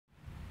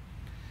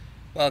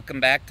Welcome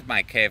back to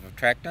my Cave of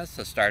Trekness,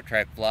 a Star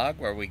Trek vlog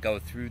where we go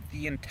through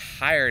the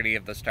entirety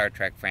of the Star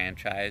Trek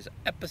franchise,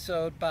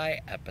 episode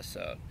by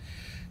episode.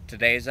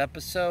 Today's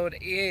episode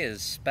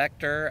is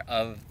Specter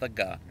of the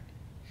Gun.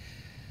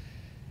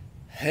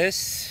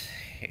 This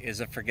is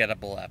a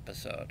forgettable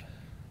episode.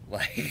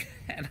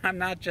 And I'm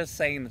not just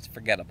saying it's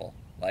forgettable.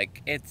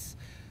 It's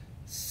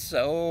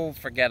so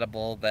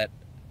forgettable that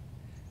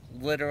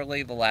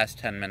literally the last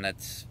 10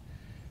 minutes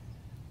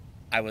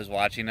I was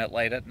watching it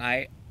late at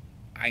night.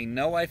 I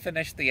know I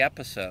finished the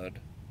episode,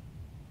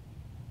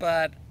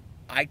 but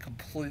I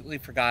completely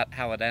forgot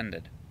how it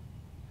ended.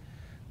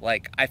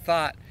 I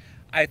thought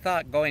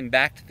going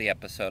back to the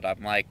episode,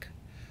 I'm like,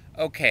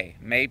 okay,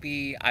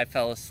 maybe I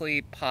fell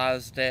asleep,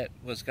 paused it,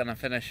 was gonna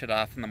finish it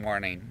off in the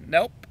morning.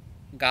 Nope.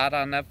 Got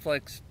on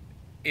Netflix.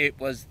 It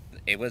was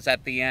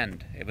at the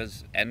end. It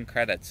was end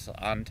credits.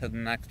 On to the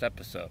next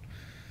episode.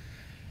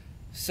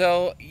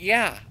 So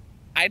yeah,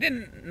 I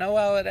didn't know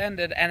how it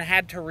ended and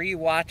had to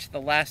rewatch the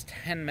last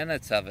 10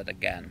 minutes of it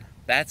again.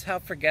 That's how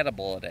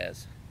forgettable it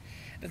is.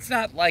 It's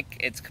not like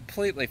it's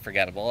completely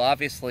forgettable.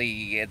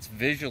 Obviously, it's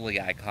visually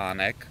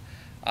iconic.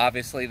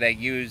 Obviously, they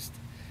used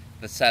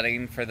the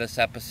setting for this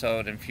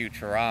episode in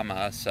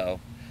Futurama, so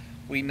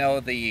we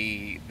know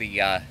the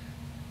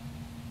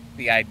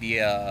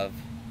idea of,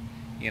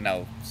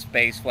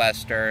 space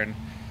western.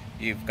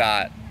 You've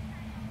got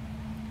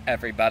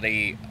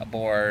everybody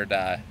aboard.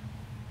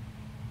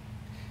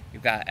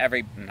 You've got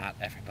not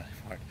everybody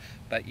aboard,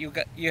 but you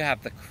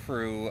have the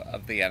crew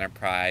of the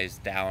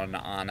Enterprise down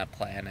on a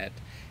planet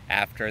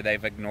after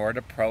they've ignored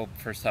a probe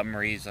for some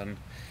reason.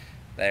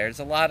 There's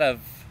a lot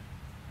of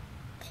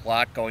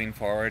plot going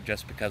forward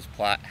just because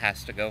plot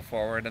has to go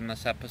forward in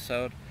this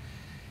episode,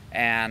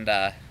 and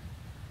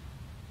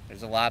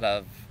there's a lot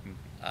of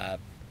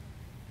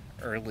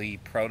early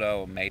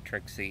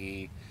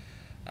proto-matrixy,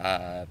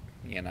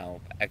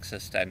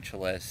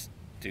 existentialist,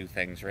 do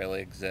things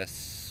really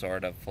exist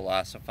sort of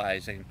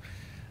philosophizing.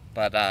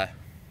 But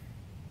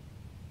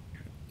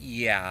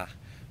yeah,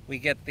 we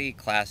get the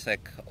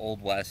classic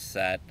Old West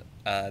set,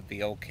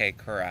 the OK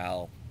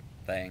Corral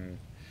thing.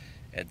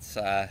 It's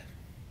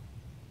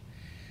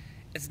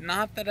it's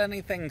not that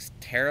anything's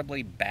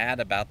terribly bad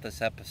about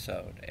this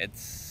episode. It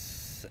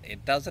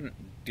doesn't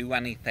do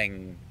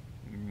anything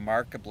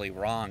remarkably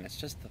wrong. It's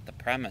just that the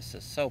premise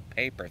is so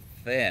paper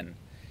thin,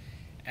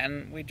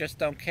 and we just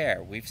don't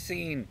care. We've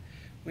seen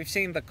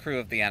the crew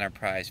of the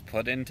Enterprise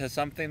put into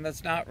something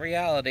that's not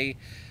reality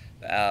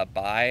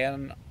by a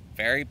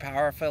very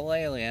powerful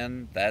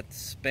alien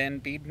that's been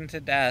beaten to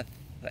death,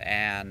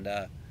 and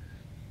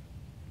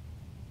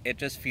it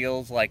just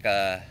feels like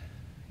a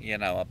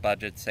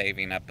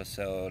budget-saving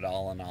episode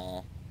all in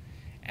all.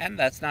 And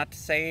that's not to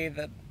say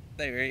that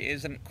there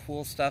isn't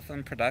cool stuff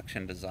in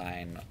production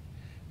design,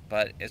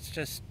 but it's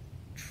just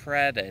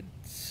treaded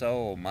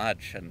so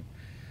much, and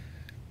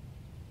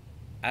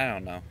I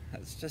don't know.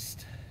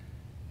 It's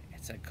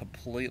a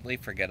completely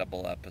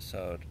forgettable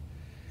episode,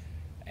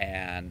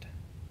 and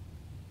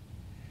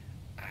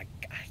I,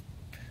 I,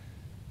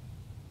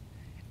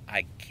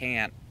 I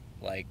can't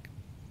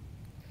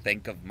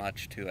think of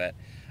much to it.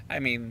 I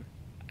mean,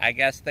 I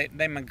guess they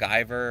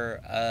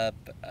MacGyver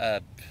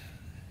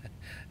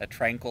a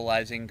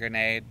tranquilizing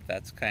grenade.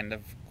 That's kind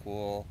of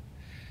cool.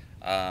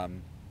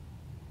 Um,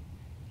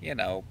 you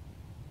know,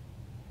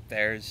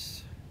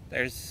 there's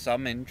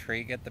some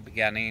intrigue at the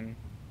beginning,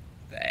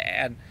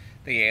 and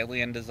the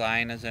alien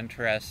design is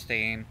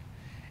interesting,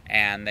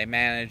 and they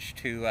managed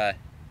to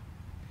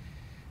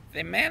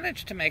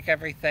make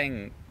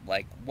everything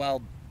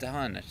well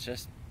done. It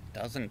just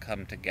doesn't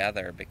come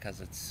together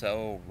because it's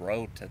so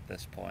rote at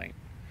this point.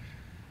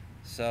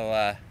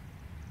 So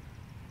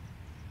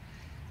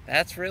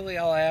that's really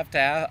all I have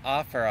to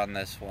offer on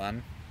this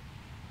one.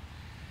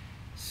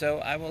 So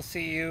I will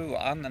see you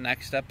on the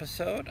next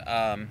episode.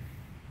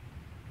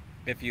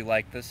 If you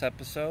like this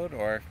episode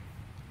or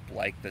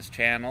like this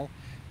channel,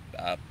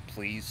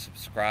 please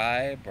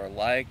subscribe or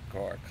like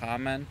or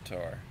comment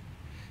or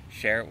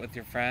share it with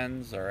your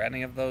friends or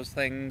any of those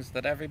things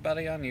that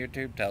everybody on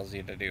YouTube tells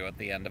you to do at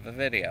the end of a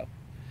video.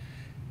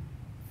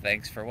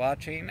 Thanks for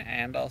watching,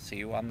 and I'll see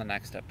you on the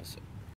next episode.